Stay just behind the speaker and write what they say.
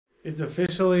It's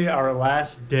officially our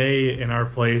last day in our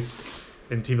place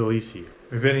in Tbilisi.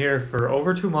 We've been here for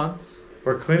over 2 months.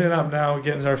 We're cleaning up now,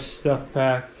 getting our stuff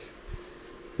packed.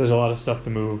 There's a lot of stuff to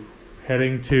move.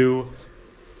 Heading to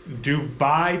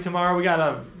Dubai tomorrow. We got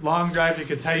a long drive to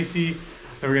Kutaisi.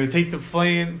 Then we're gonna take the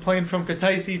plane from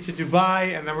Kutaisi to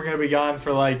Dubai, and then we're gonna be gone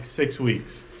for like 6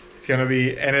 weeks. It's gonna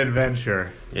be an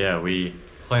adventure. Yeah, we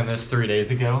planned this 3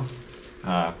 days ago.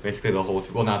 Basically the whole,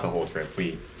 well, not the whole trip.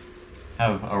 We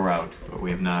have a route, but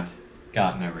we have not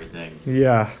gotten everything.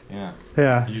 Yeah.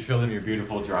 Did you show them your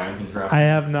beautiful driving route? I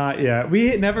have not yet.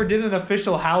 We never did an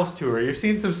official house tour. You've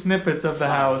seen some snippets of the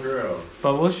house. True.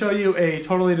 But we'll show you a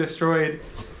totally destroyed,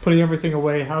 putting everything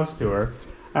away house tour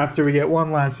after we get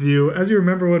one last view. As you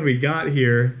remember when we got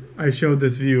here, I showed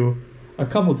this view a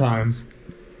couple times.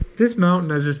 This mountain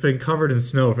has just been covered in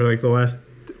snow for like the last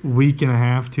week and a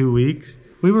half, 2 weeks.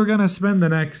 We were gonna spend the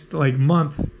next like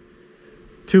month,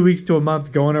 2 weeks to a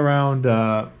month going around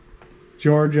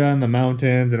Georgia and the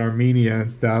mountains and Armenia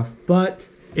and stuff, but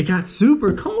it got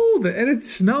super cold and it's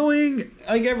snowing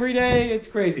like every day. It's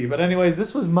crazy. But anyways,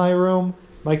 this was my room.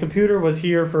 My computer was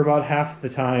here for about half the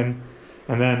time,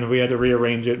 and then we had to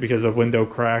rearrange it because the window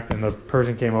cracked and the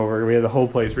person came over. We had the whole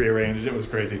place rearranged. It was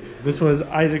crazy. This was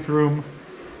Isaac's room.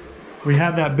 We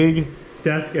had that big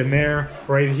desk in there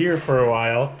right here for a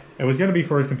while. It was gonna be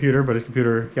for his computer, but his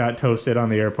computer got toasted on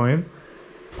the airplane.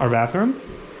 Our bathroom.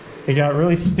 It got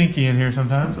really stinky in here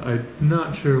sometimes. I'm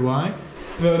not sure why.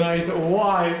 The nice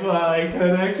Wi-Fi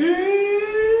connection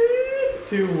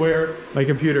to where my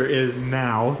computer is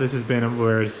now. This has been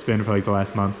where it's been for like the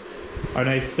last month. Our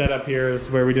nice setup here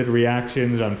is where we did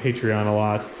reactions on Patreon a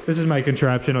lot. This is my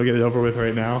contraption. I'll get it over with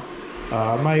right now.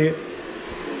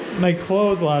 My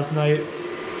clothes last night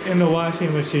in the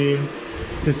washing machine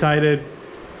decided,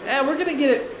 we're gonna get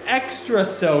it extra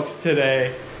soaked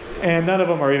today. And none of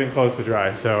them are even close to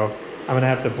dry, so I'm gonna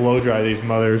have to blow dry these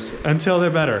mothers until they're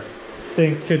better.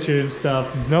 Sink, kitchen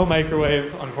stuff, no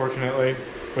microwave, unfortunately,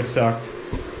 which sucked.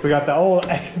 We got the old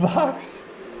Xbox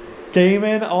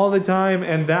gaming all the time,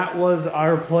 and that was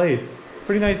our place.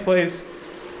 Pretty nice place.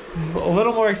 A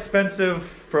little more expensive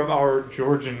from our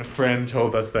Georgian friend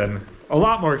told us then. A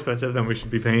lot more expensive than we should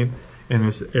be paying in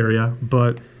this area,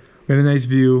 but we had a nice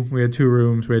view. We had 2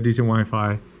 rooms, we had decent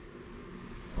Wi-Fi.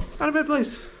 Not a bad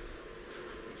place.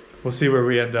 We'll see where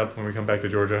we end up when we come back to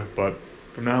Georgia, but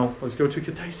for now, let's go to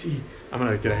Kutaisi. I'm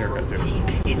gonna get a haircut too.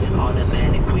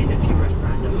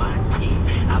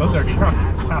 Those are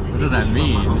crossed out. What does that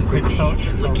mean?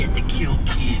 Look at the cute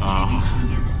kid. Oh,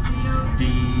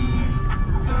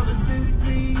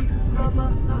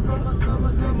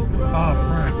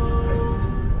 frick.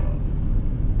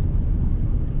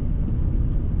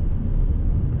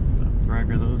 The frick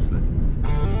are those things?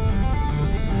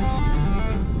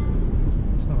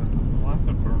 Lots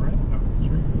of bread on the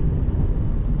street.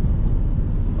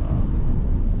 Wow.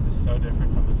 This is so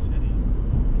different from the city.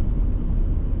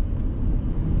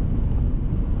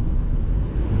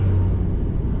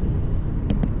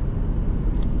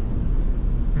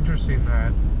 Interesting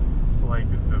that like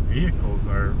the vehicles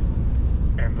are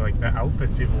and like the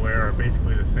outfits people wear are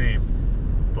basically the same,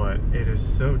 but it is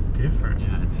so different.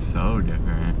 Yeah, it's so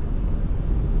different.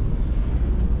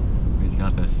 It's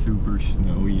got the super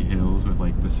snowy hills with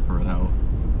like the spread out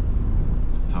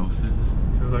houses.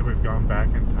 It feels like we've gone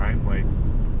back in time like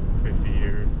 50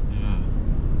 years. Yeah.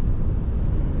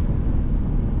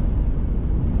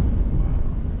 Wow.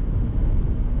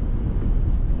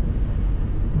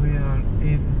 We are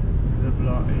in the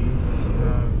bloody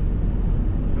snow.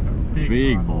 That's a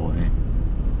big one. boy.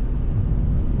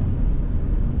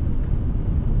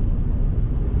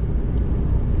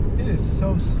 It is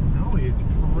so snowy, it's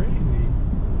crazy.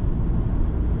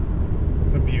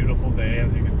 It's a beautiful day,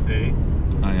 as you can see.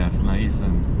 Oh yeah, it's nice,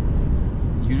 and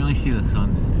you can really see the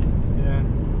sun today. Yeah.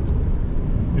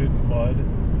 Good mud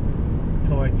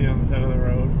collecting on the side of the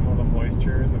road from all the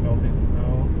moisture and the melting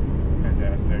snow.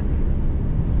 Fantastic.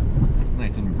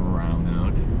 Nice and brown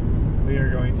out. We are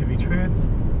going to be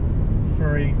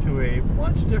transferring to a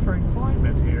much different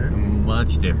climate here.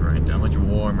 Much different, a much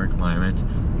warmer climate,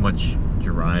 much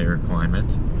drier climate.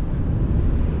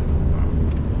 Wow.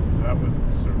 That was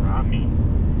Surami.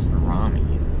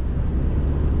 Surami,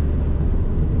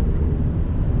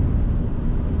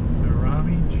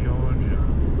 Georgia.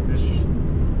 This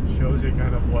shows you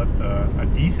kind of what a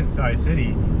decent sized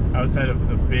city outside of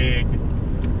the big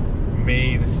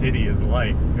main city is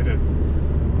like. It is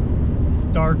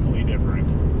starkly different.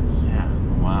 Yeah,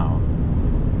 wow.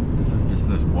 This is just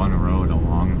this one road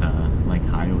along the like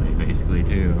highway basically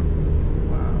too.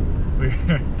 Wow.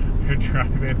 We're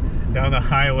driving down the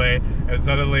highway and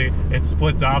suddenly it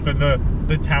splits off and the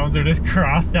the towns are just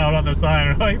crossed out on the sign.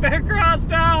 We're like, they're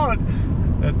crossed out!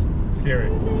 That's scary. I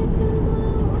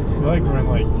feel like we're in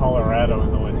like Colorado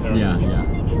in the winter. Yeah, yeah.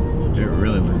 It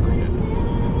really looks like it.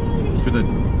 Just with a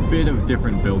bit of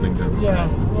different buildings everywhere. Yeah,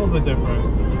 a little bit different.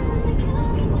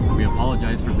 We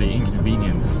apologize for the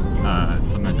inconvenience.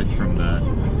 It's a message from the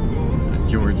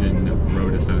Georgian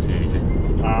Road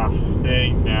Association. Ah,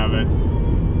 dang nabbit.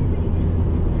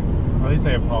 At least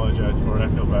they apologize for it. I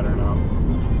feel better now.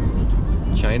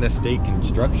 China State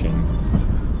Construction.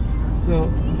 So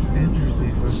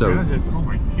interesting. So China just, oh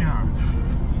my gosh.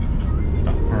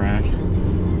 Correct.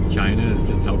 China is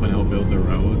just helping out build the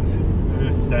roads. They're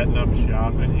just setting up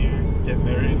shop in here, getting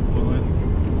their influence.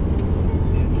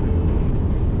 Interesting.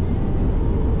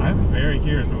 I'm very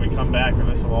curious when we come back if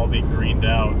this will all be greened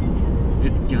out.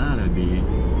 It's gotta be.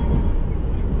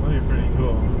 That'd be pretty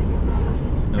cool.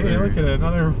 Hey, look at it,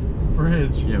 another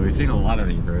bridge. Yeah, we've seen a lot of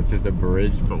these where it's just a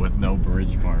bridge but with no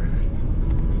bridge parts.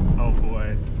 Oh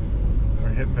boy. We're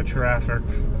hitting the traffic.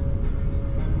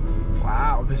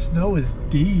 Wow, the snow is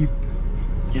deep.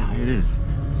 Yeah, it is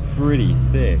pretty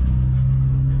thick.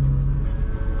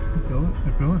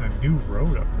 They're building a new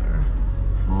road up there.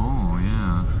 Oh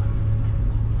yeah.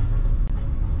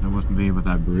 That must be what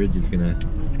that bridge is gonna.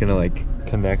 It's gonna like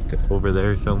connect over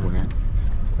there somewhere.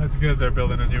 That's good. They're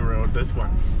building a new road. This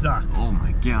one sucks. Oh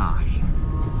my gosh.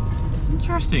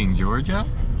 Interesting, Georgia.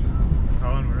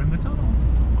 Oh, and we're in the tunnel.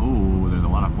 Oh, there's a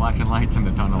lot of flashing lights in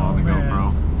the tunnel on the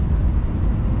GoPro.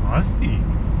 Musty.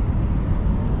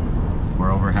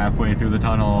 We're over halfway through the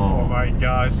tunnel. Oh my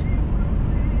gosh.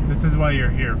 This is why you're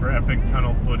here, for epic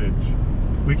tunnel footage.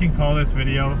 We can call this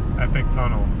video Epic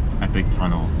Tunnel. Epic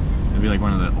Tunnel. It'd be like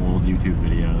one of the old YouTube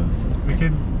videos.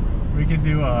 We can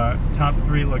do top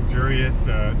 3 luxurious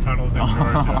tunnels in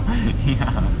Georgia.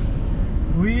 Yeah.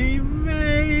 We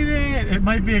made it! It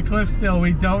might be a cliff still,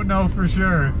 we don't know for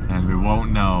sure. And we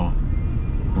won't know.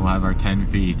 We'll have our 10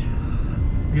 feet.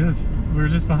 Because we're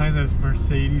just behind this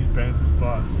Mercedes-Benz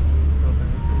bus. So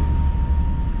fancy.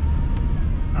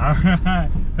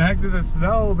 Alright, back to the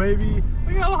snow, baby.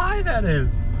 Look how high that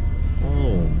is.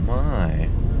 Oh my.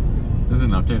 This is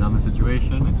an update on the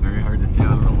situation. It's very hard to see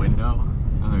out of the window.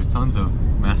 And there's tons of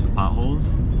massive potholes.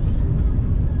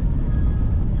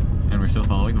 And we're still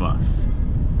following the bus.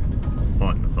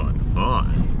 Fun, fun,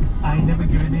 fun. I ain't never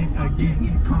giving in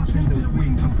again. Caution the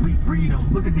wind, complete freedom.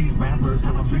 Look at these ramblers,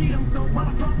 how I treat them. So when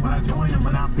I join them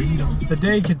and I beat them. The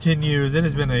day continues. It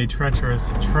has been a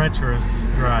treacherous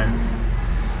drive.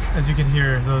 As you can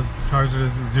hear, those cars are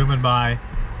just zooming by.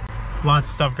 Lots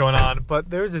of stuff going on. But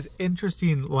there's this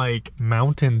interesting, like,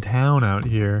 mountain town out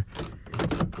here.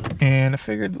 And I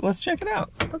figured, let's check it out.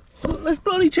 Let's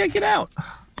bloody check it out.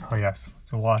 Oh yes,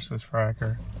 let's watch this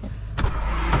fracker.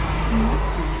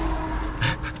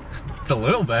 It's a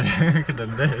little better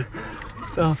than this.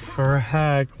 The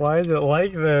frack? Why is it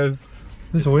like this?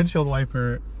 This windshield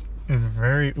wiper is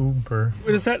very oomper.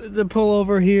 We decided to pull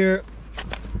over here.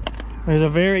 There's a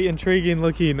very intriguing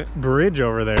looking bridge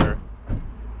over there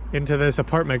into this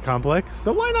apartment complex.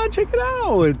 So why not check it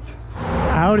out?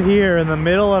 Out here in the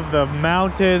middle of the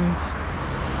mountains,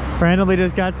 randomly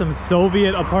just got some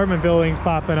Soviet apartment buildings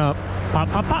popping up. Pop,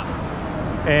 pop, pop.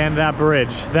 And that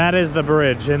bridge, that is the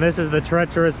bridge. And this is the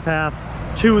treacherous path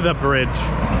to the bridge.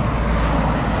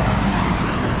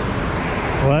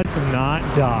 Let's not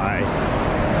die.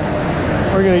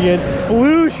 We're gonna get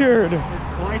splooshered.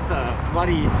 It's quite the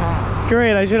bloody path.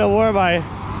 Great, I should have worn my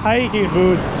hiking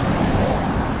boots.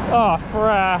 Oh,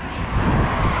 frack.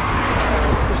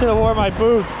 I should have worn my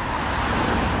boots.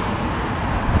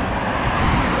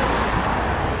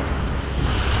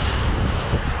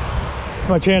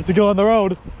 My chance to go on the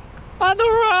road. On the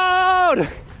road!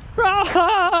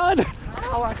 Run!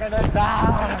 Oh, we're gonna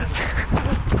die.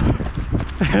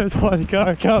 There's one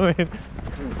car coming.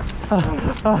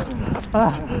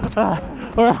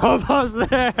 We're almost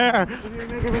there. You're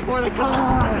making before the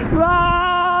car.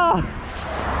 Ah!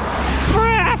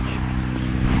 Frick!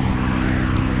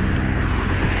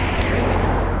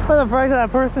 Where the frick did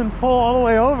that person pull all the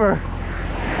way over?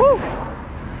 Woo!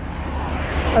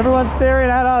 Everyone's staring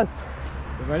at us.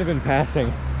 It might have been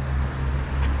passing.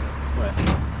 What?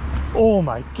 Oh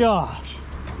my gosh.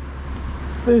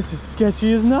 This is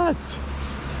sketchy as nuts.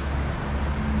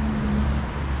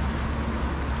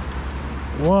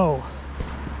 Whoa.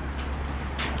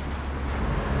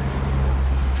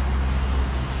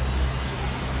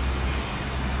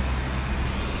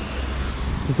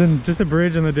 It's just a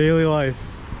bridge in the daily life.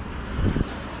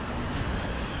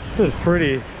 This is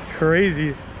pretty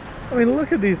crazy. I mean,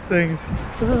 look at these things.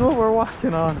 This is what we're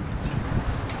walking on.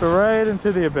 Right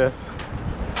into the abyss.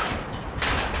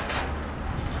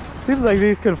 Seems like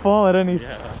these could fall at any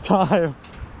Yeah. time.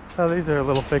 Oh, these are a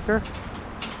little thicker.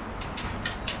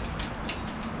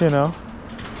 You know.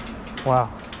 Wow.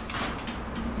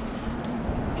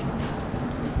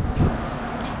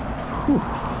 Whew.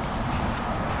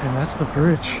 And that's the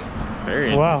bridge.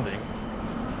 Very Wow. interesting.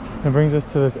 It brings us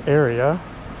to this area.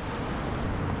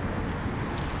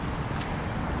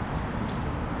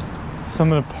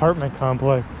 Some apartment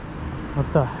complex.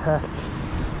 What the heck?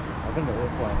 I've been to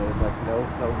this one. There's like no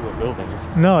real buildings.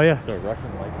 No, yeah. They're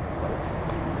Russian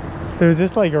like. There's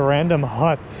just like random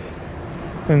huts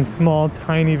and small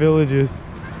tiny villages.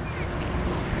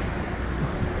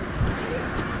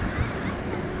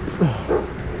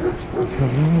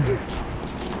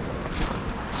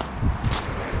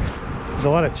 There's a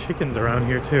lot of chickens around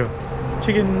here too.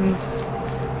 Chickens.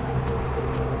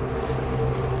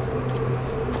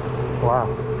 Wow.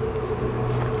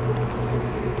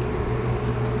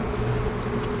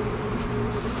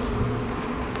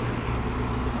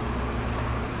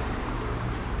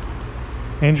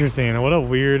 Interesting. What a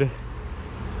weird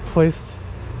place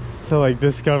to like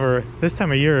discover. This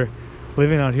time of year,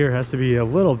 living out here has to be a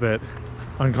little bit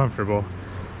uncomfortable.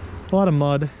 A lot of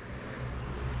mud.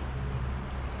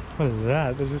 What is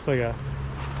that? There's just like a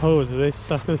hose. Did they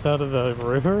suck this out of the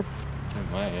river?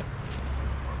 It might.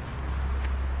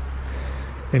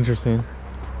 Interesting.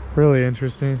 Really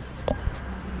interesting.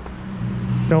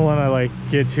 Don't want to like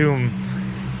get too...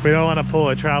 We don't want to pull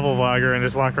a travel vlogger and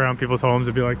just walk around people's homes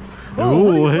and be like,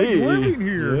 oh, hey, living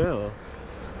here. Yeah.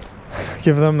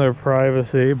 Give them their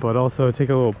privacy, but also take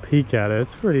a little peek at it.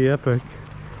 It's pretty epic.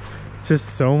 It's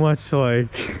just so much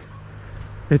like...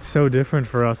 It's so different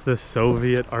for us, this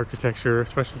Soviet architecture,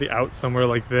 especially out somewhere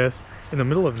like this, in the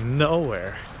middle of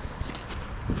nowhere.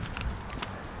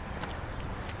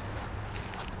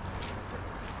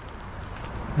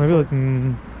 Maybe let's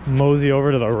mosey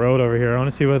over to the road over here. I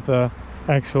want to see what the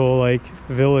actual like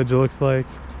village looks like.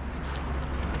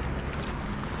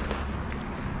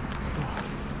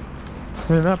 I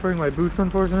did not bring my boots,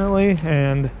 unfortunately,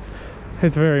 and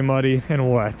it's very muddy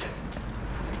and wet.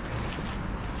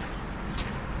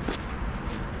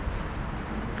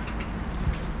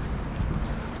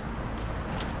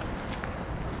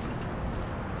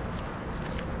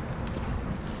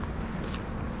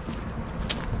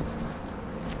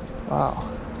 Wow.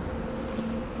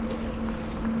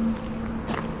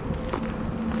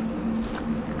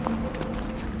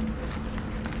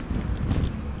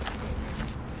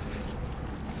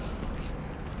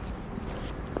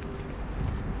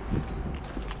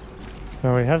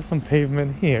 So we have some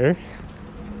pavement here.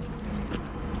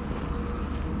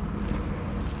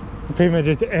 The pavement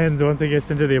just ends once it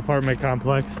gets into the apartment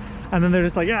complex. And then they're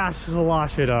just like, ah,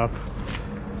 slosh it up.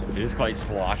 It is quite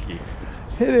sloshy.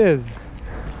 It is.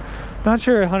 Not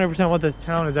sure 100% what this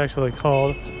town is actually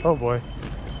called. Oh boy.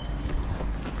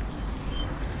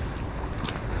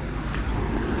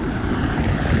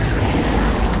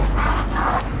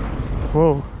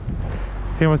 Whoa.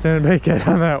 He almost didn't make it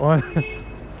on that one.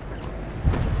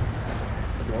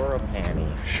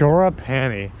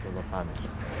 Shorapani.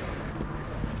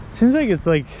 Seems like it's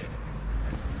like,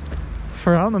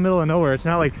 for out in the middle of nowhere, it's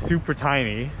not like super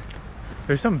tiny.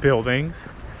 There's some buildings.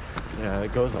 Yeah,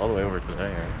 it goes all the way over to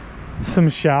there.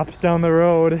 Some shops down the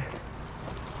road.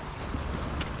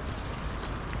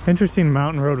 Interesting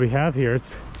mountain road we have here.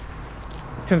 It's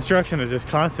construction is just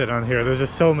constant on here. There's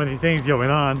just so many things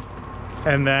going on.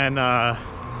 And then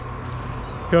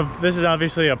this is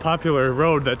obviously a popular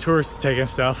road that tourists take and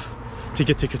stuff to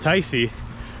get to Kutaisi.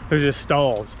 There's just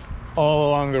stalls all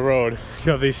along the road.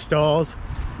 You have these stalls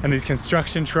and these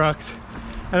construction trucks,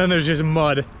 and then there's just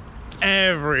mud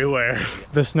everywhere.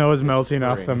 The snow is melting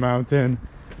off the mountain,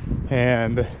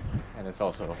 and it's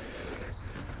also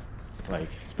like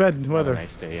it's bad weather. Not a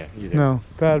nice day either. No,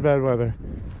 bad weather.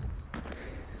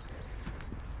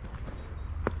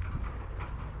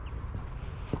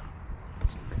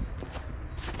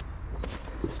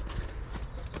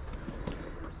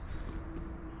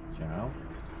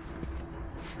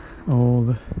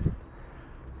 Old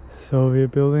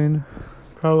Soviet building,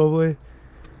 probably.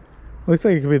 Looks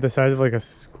like it could be the size of like a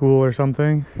school or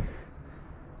something.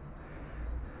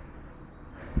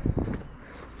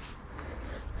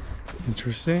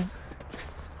 Interesting.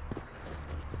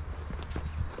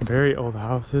 Very old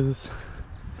houses.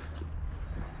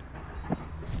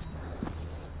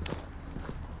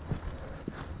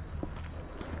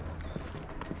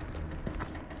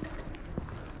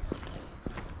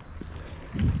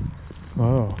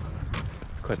 Whoa.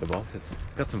 Quite the bus. It's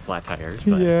got some flat tires,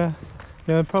 but Yeah,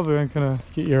 it probably aren't gonna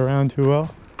get you around too well.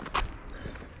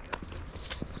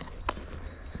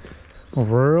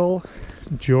 Rural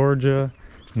Georgia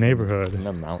neighborhood. In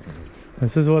the mountains.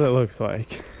 This is what it looks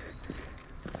like.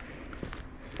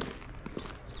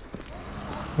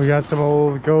 We got some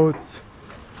old goats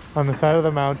on the side of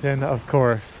the mountain, of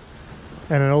course,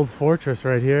 and an old fortress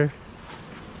right here.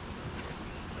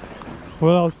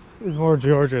 What else is more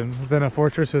Georgian than a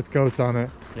fortress with goats on it?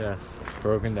 Yes.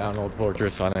 Broken down old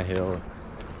fortress on a hill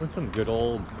with some good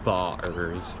old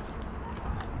bars.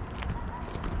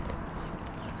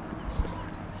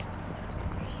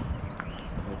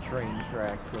 The train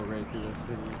tracks go right through the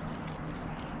city.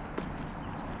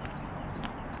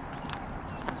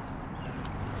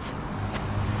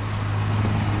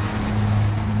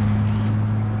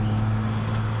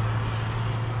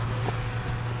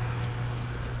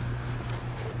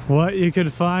 What you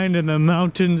could find in the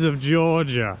mountains of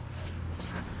Georgia.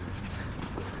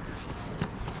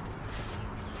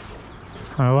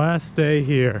 Our last day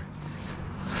here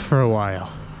for a while.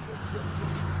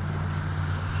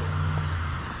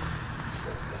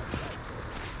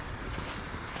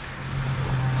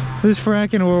 This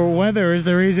fracking weather is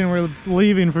the reason we're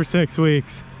leaving for 6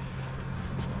 weeks.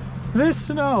 This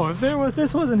snow, if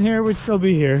this wasn't here, we'd still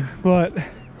be here, but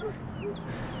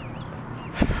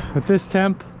with this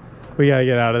temp, we gotta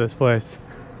get out of this place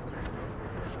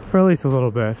for at least a little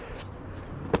bit.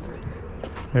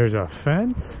 There's a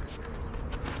fence.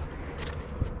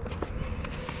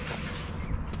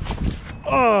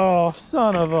 Oh,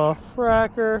 son of a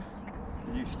fracker.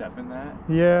 Did you step in that?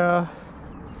 Yeah.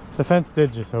 The fence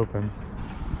did just open.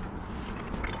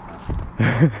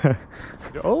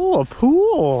 Oh, a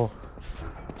pool.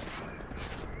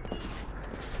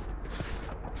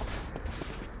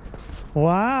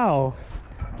 Wow.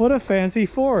 What a fancy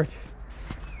fort.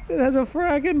 It has a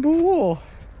frackin' pool.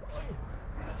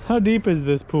 How deep is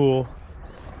this pool?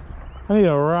 I need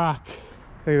a rock.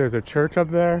 I think there's a church up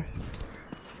there.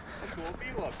 A cool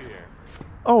view up here.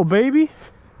 Oh, baby.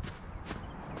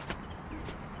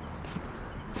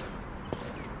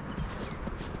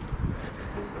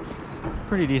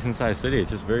 Pretty decent sized city, it's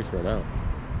just very spread out.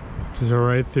 Just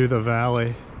right through the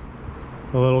valley.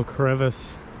 A little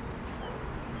crevice.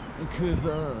 A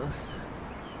crevice.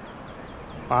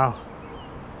 Wow.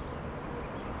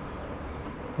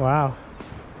 Wow.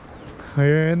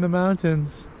 We're in the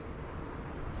mountains.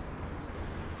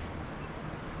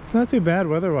 Not too bad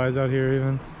weather-wise out here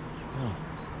even. Oh.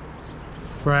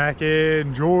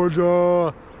 Frackin'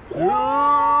 Georgia!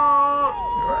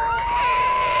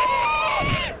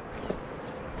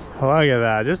 Look at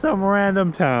that, just some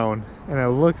random town. And it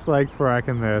looks like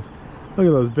frackin' this. Look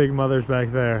at those big mothers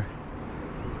back there.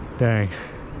 Dang.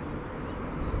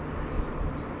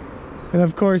 And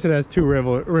of course it has two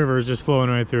rivers just flowing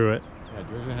right through it. Yeah,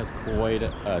 Georgia has quite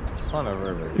a ton of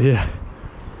rivers. Yeah.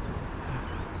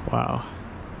 Wow.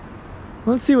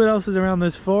 Let's see what else is around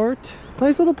this fort.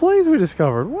 Nice little place we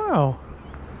discovered. Wow.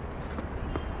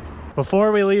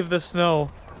 Before we leave the snow,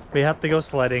 we have to go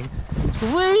sledding.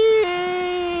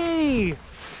 Whee!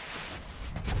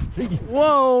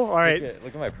 Whoa! All right.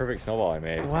 Look at my perfect snowball I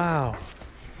made. Wow.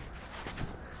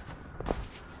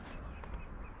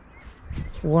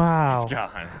 Wow.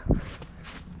 John.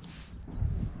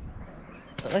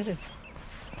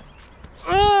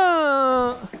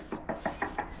 Ah!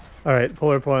 All right,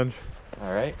 pull or plunge.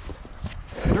 All right.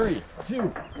 3, 2,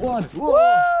 1.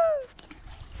 Whoa!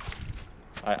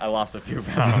 I lost a few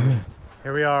pounds.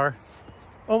 Here we are,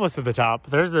 almost to the top.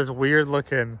 There's this weird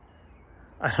looking,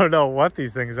 I don't know what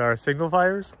these things are, signal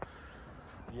fires?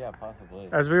 Yeah, possibly.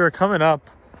 As we were coming up,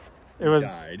 it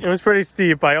was pretty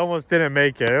steep. I almost didn't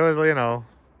make it. It was, you know,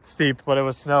 steep, but it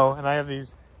was snow. And I have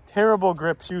these terrible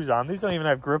grip shoes on. These don't even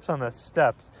have grips on the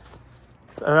steps.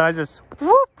 So I just,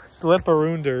 whoop,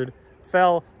 slip-a-roondered,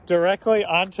 fell directly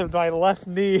onto my left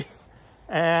knee.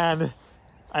 And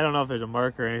I don't know if there's a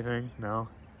mark or anything. No.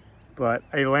 But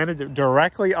I landed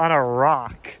directly on a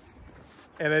rock.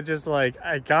 And it just like,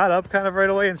 I got up kind of right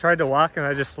away and tried to walk, and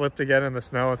I just slipped again in the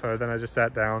snow. So then I just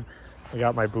sat down. I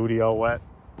got my booty all wet.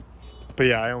 But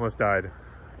yeah, I almost died.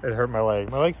 It hurt my leg.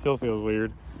 My leg still feels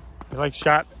weird. It like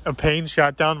a pain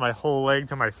shot down my whole leg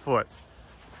to my foot.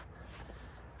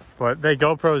 But the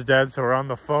GoPro's dead, so we're on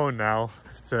the phone now.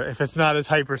 If it's not as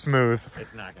hyper smooth.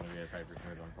 It's not going to be as hyper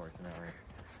smooth, unfortunately.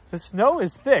 The snow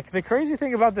is thick. The crazy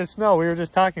thing about this snow we were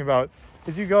just talking about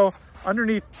is you go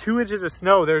underneath 2 inches of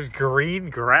snow, there's green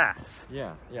grass.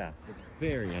 Yeah, yeah. It's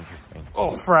very interesting.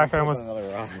 Oh, frack. I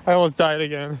almost died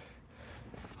again.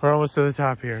 We're almost to the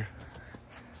top here.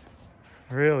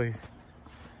 Really.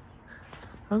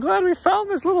 I'm glad we found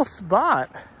this little spot.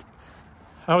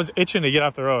 I was itching to get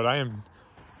off the road.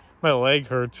 My leg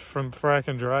hurts from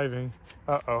fracking driving.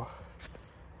 Uh-oh.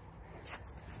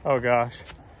 Oh gosh.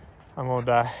 I'm gonna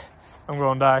die. I'm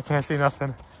going to die. I can't see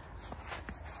nothing.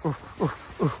 Oof,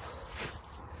 oof, oof.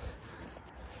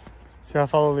 See how I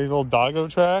follow these little doggo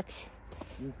tracks?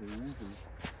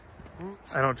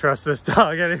 I don't trust this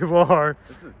dog anymore.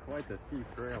 This is quite the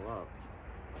steep trail up.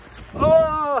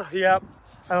 Oh, yep.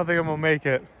 I don't think I'm gonna make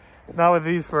it. Not with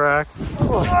these fracks.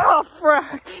 Oh,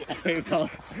 frack! We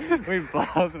both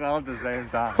fell at the same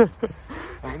time.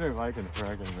 I wonder if I can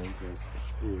frack and make this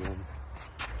even.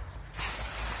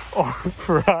 Oh,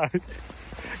 frack.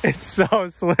 It's so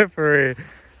slippery.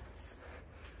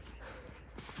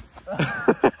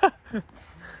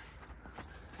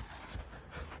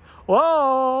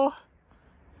 Whoa!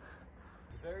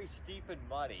 Very steep and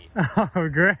muddy. Oh,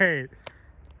 great.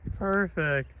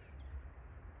 Perfect.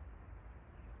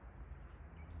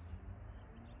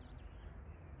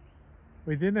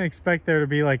 We didn't expect there to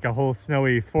be like a whole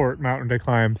snowy fort mountain to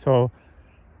climb, so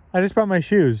I just brought my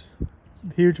shoes.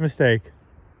 Huge mistake.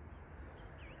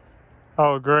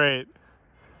 Oh, great.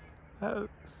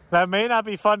 That may not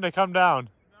be fun to come down.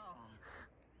 No.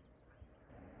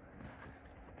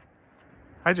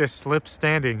 I just slipped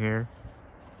standing here.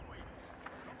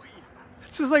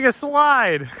 It's just like a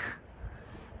slide.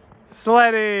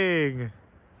 Sledding.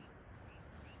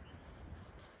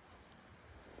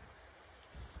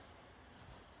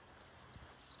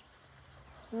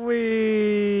 Whee!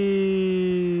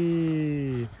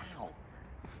 Ow.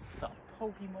 It's a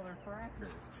pokey motherfucker.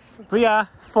 But yeah,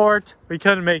 fort. We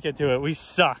couldn't make it to it. We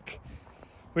suck.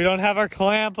 We don't have our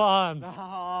clamp-ons.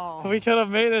 No. We could have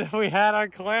made it if we had our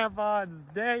clamp-ons.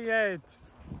 Dang it.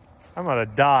 I'm gonna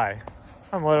die.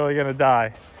 I'm literally gonna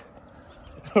die.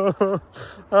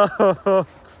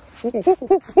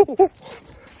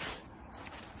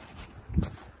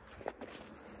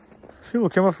 People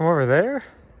come up from over there?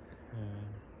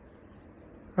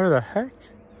 Where the heck?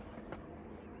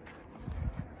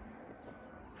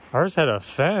 Ours had a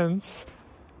fence.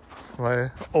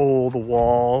 Like old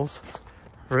walls.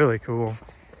 Really cool.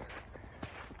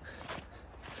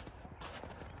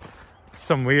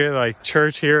 Some weird like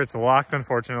church here. It's locked,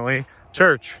 unfortunately.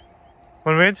 Church.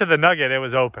 When we went to the Nugget, it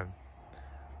was open.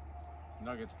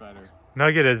 Nugget's better.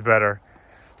 Nugget is better.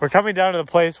 We're coming down to the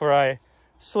place where I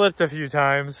slipped a few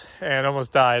times and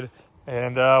almost died.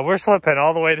 And we're slipping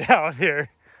all the way down here.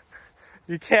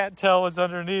 You can't tell what's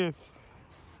underneath.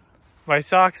 My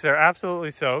socks are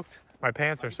absolutely soaked. My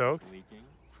pants are soaked. Leaking.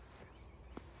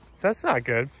 That's not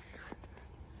good.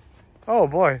 Oh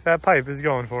boy, that pipe is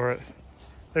going for it.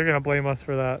 They're gonna blame us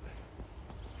for that.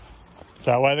 Is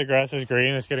that why the grass is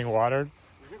green? It's getting watered?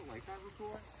 Was it like that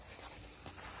before?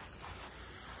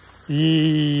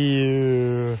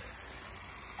 Ew.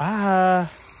 I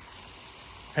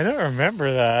don't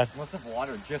remember that. Must have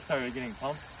water just started getting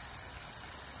pumped.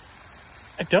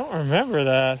 I don't remember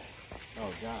that.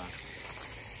 Oh god.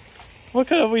 What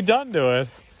could have we done to it?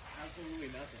 Absolutely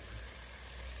nothing.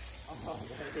 Oh,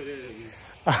 there it is.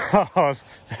 Oh,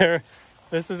 there.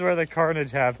 This is where the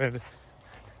carnage happened.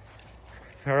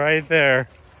 Right there.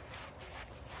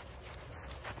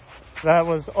 That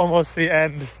was almost the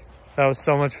end. That was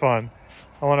so much fun.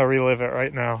 I want to relive it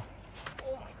right now.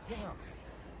 Oh my god.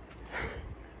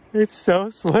 It's so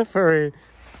slippery.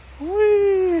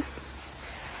 Whee!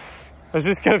 There's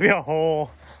just gonna be a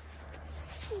hole.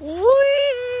 Whee!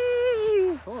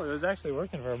 Oh, it was actually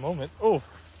working for a moment. Oh.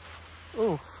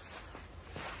 Oh.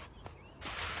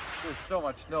 There's so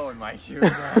much snow in my shoes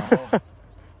now.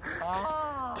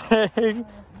 Ah, Dang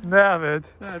nabbit.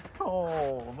 that's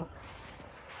cold.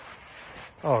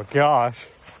 Oh gosh.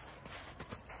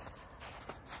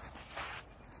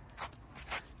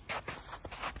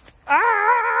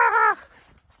 Ah!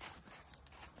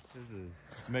 This is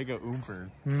mega oomper.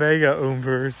 Mega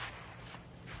oompers.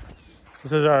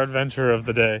 This is our adventure of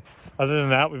the day. Other than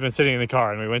that, we've been sitting in the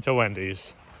car and we went to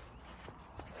Wendy's.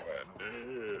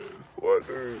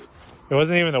 Wendy's. It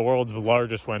wasn't even the world's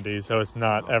largest Wendy's, so it's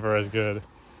not ever as good.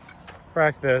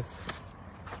 Crack this.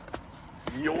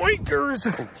 Yoinkers!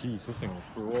 Oh jeez, this thing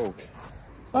broke.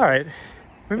 Alright,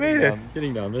 we made it.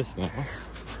 Getting down this now.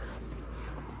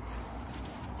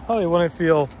 Probably wouldn't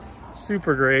feel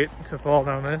super great to fall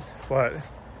down this, but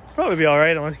probably be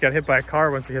alright unless you got hit by a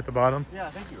car once you hit the bottom. Yeah,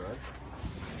 I think you would.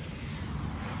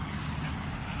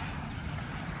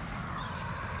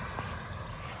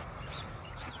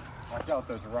 Watch out,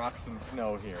 there's rocks and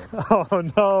snow here. Oh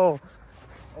no!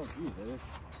 Oh geez, it is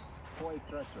quite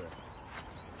treacherous.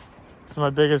 It's my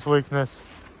biggest weakness.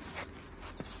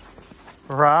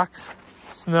 Rocks,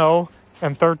 snow,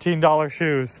 and $13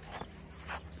 shoes.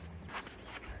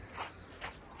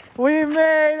 We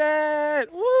made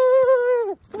it!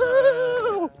 Woo!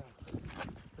 Woo!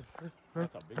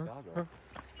 That's a big doggo.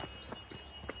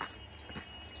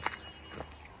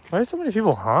 Why are so many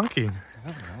people honking?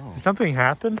 I don't know. Did something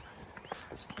happen?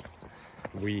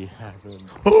 We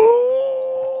haven't.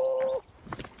 Oh!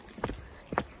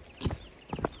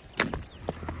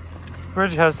 This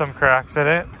bridge has some cracks in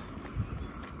it.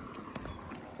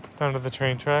 Down to the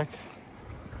train track.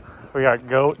 We got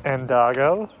Goat and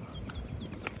Doggo.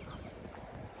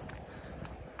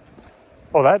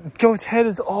 Oh, that goat's head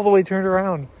is all the way turned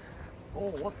around. Oh,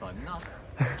 what the nut?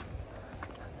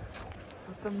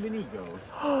 What's the mini goat?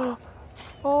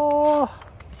 Oh,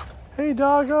 hey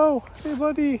Doggo, hey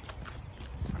buddy.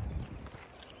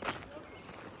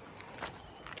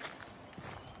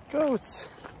 Goats.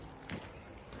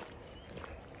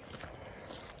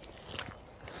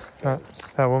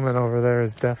 That woman over there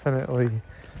is definitely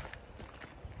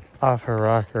off her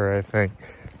rocker, I think.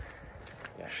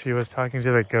 Yeah. She was talking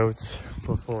to the goats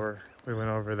before we went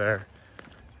over there,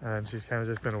 and she's kind of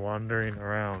just been wandering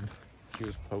around. She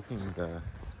was poking the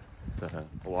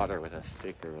water with a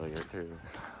stick earlier too.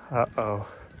 Uh-oh.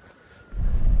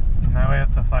 Now we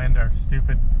have to find our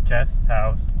stupid guest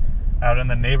house out in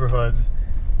the neighborhoods,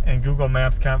 and Google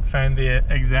Maps can't find the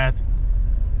exact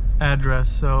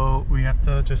address, so we have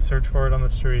to just search for it on the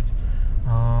street.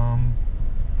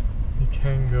 You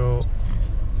can go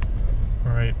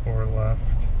right or left.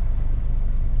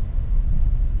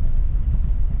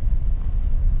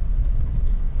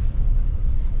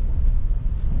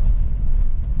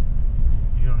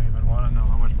 You don't even want to know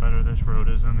how much better this road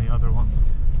is than the other one.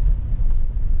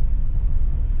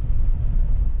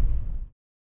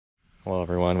 Well,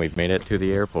 everyone, we've made it to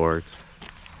the airport.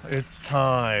 It's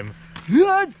time.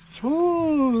 It's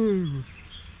time!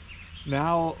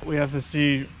 Now we have to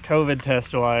see COVID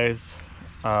test wise.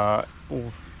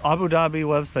 Abu Dhabi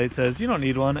website says you don't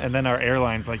need one, and then our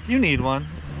airline's like, you need one.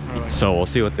 Like, So we'll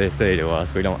see what they say to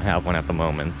us. We don't have one at the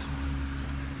moment.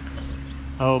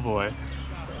 oh boy.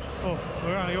 Oh,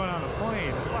 we're going on a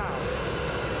plane. Wow.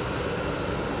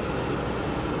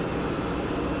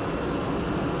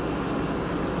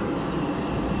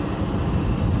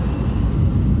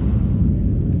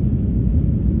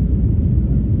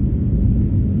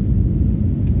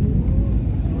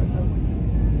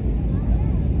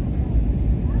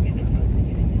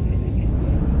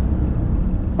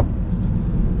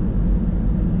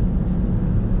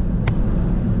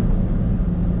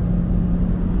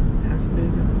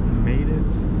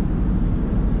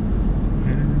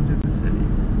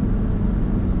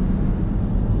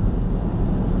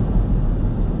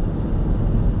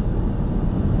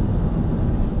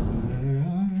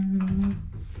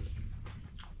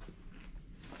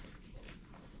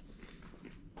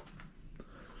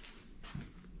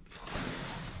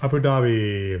 Abu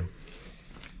Dhabi.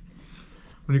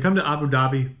 When you come to Abu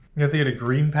Dhabi, you have to get a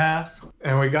green pass.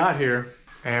 And we got here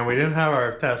and we didn't have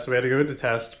our test, so we had to go to the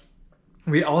test.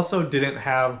 We also didn't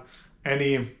have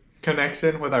any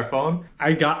connection with our phone.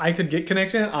 I could get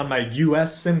connection on my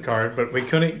US SIM card, but we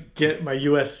couldn't get my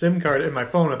US SIM card in my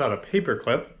phone without a paper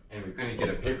clip. And we couldn't get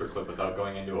a paperclip without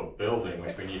going into a building,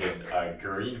 which we needed a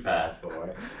green pass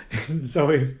for. So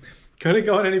we couldn't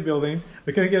go in any buildings.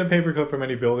 We couldn't get a paperclip from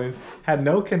any buildings. Had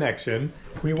no connection.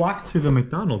 We walked to the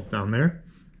McDonald's down there.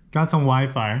 Got some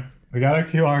Wi-Fi. We got our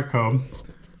QR code.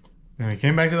 Then we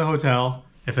came back to the hotel.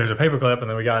 If there's a paperclip, and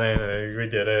then we got in and we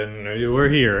did it, and we're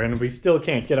here. And we still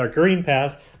can't get our green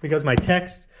pass because my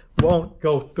text won't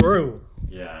go through.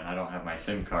 Yeah, and I don't have my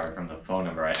SIM card from the phone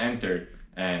number I entered,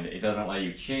 and it doesn't let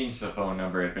you change the phone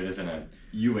number if it isn't a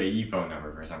UAE phone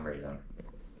number for some reason.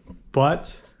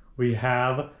 But we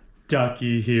have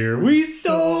Ducky here. We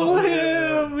stole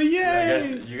him! Yay! I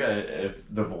guess you guys, if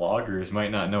the vloggers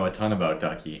might not know a ton about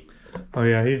Ducky. Oh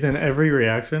yeah, he's in every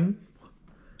reaction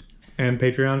and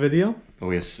Patreon video.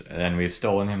 We've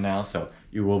stolen him now, so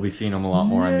you will be seeing him a lot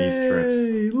more on these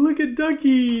trips. Look at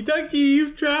Ducky! Ducky,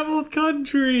 you've traveled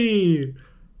country!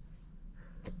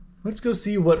 Let's go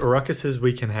see what ruckuses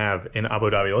we can have in Abu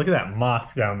Dhabi. Look at that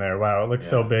mosque down there. Wow, it looks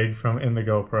so big from in the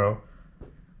GoPro.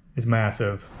 It's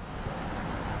massive.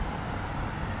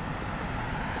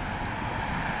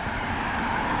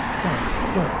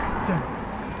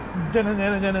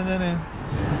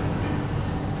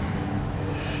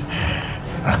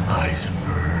 I'm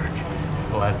Heisenberg.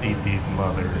 Let's eat these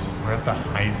mothers. We're at the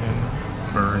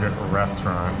Heisenberg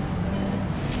restaurant.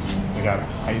 We got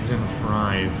Heisen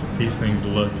fries. These things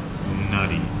look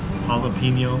nutty.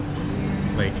 Jalapeno,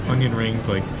 like onion rings,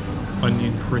 like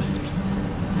onion crisps,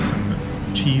 some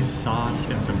cheese sauce,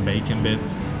 and some bacon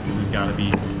bits. This has got to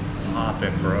be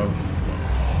poppin', bro.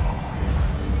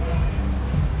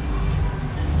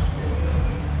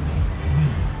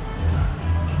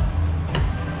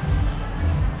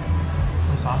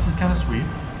 The sauce is kind of sweet.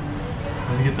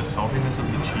 Then you get the saltiness of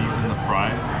the cheese and the fry,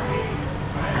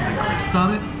 and the crisp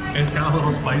on it. And it's got a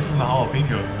little spice from the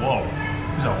jalapenos. Whoa,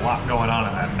 there's a lot going on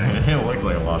in that thing. It looks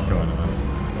like a lot going on.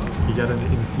 You got an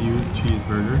infused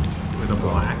cheeseburger with a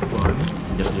black bun.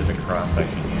 Just use a cross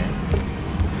section here.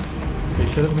 They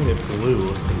should have made it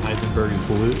blue. Heisenberg's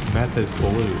blue. Meth is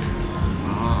blue.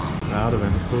 That would have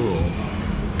been cool.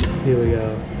 Here we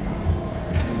go.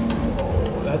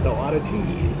 Oh, that's a lot of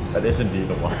cheese. That is indeed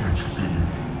a lot of cheese.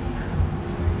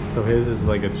 So his is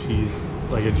like a cheese,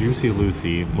 like a Juicy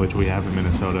Lucy, which we have in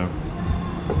Minnesota.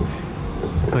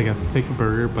 It's like a thick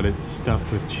burger, but it's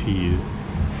stuffed with cheese.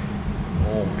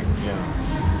 Oh my god.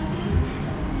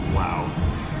 Wow.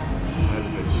 That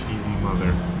is a cheesy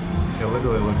mother. It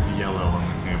literally looks yellow on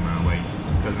the camera, like,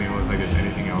 doesn't even look like there's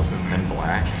anything else in there. And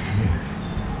black.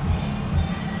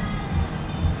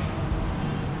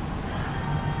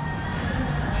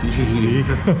 Cheesy.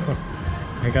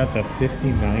 I got the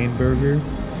 59 burger.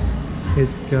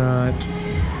 It's got,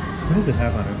 what does it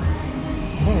have on it?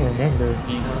 I don't remember.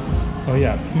 Peanuts. Oh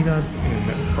yeah, peanuts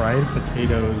and fried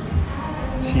potatoes,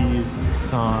 cheese,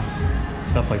 sauce,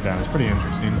 stuff like that. It's pretty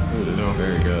interesting. Ooh, this is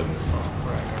very good. Oh,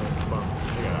 right.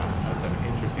 Yeah, that's an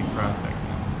interesting cross section.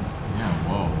 Yeah,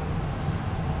 whoa.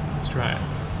 Let's try it.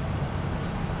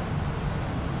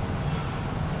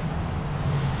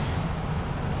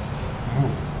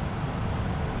 Ooh.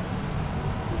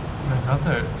 That's not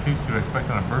the taste you expect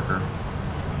on a burger.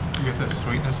 You get the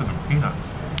sweetness of the peanuts.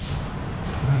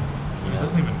 It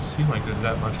doesn't even seem like there's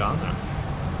that much on there.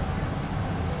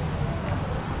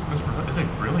 It's a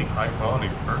really high quality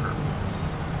burger.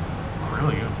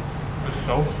 Really good. It's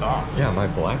so soft. Yeah, my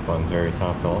black bun's very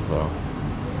soft also.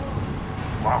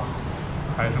 Wow.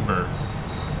 Heisenberg.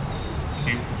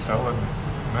 Keep selling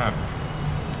meth.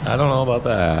 I don't know about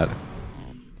that.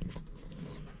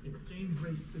 Exchange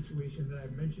rate situation that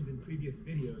I've mentioned in previous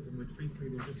videos in which basically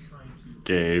they're just trying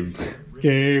to...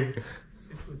 Gabe.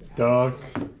 Dog.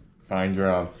 Fine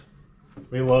drop.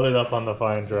 We loaded up on the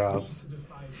fine drops.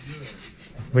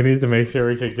 We need to make sure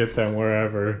we can get them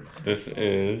wherever. This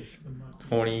is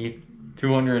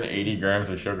 280 grams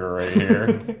of sugar right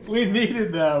here. We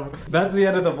needed them. That's the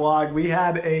end of the vlog. We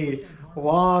had a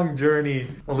long journey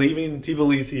leaving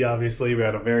Tbilisi, obviously. We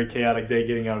had a very chaotic day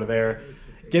getting out of there,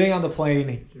 getting on the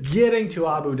plane, getting to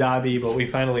Abu Dhabi, but we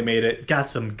finally made it. Got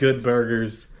some good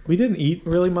burgers. We didn't eat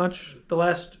really much the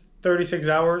last 36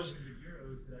 hours.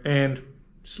 And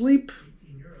sleep,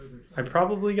 I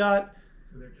probably got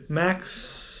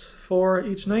max 4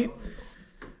 each night.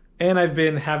 And I've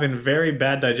been having very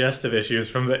bad digestive issues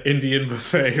from the Indian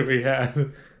buffet we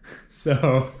had.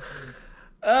 So,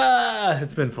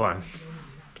 it's been fun.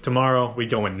 Tomorrow we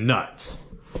going nuts.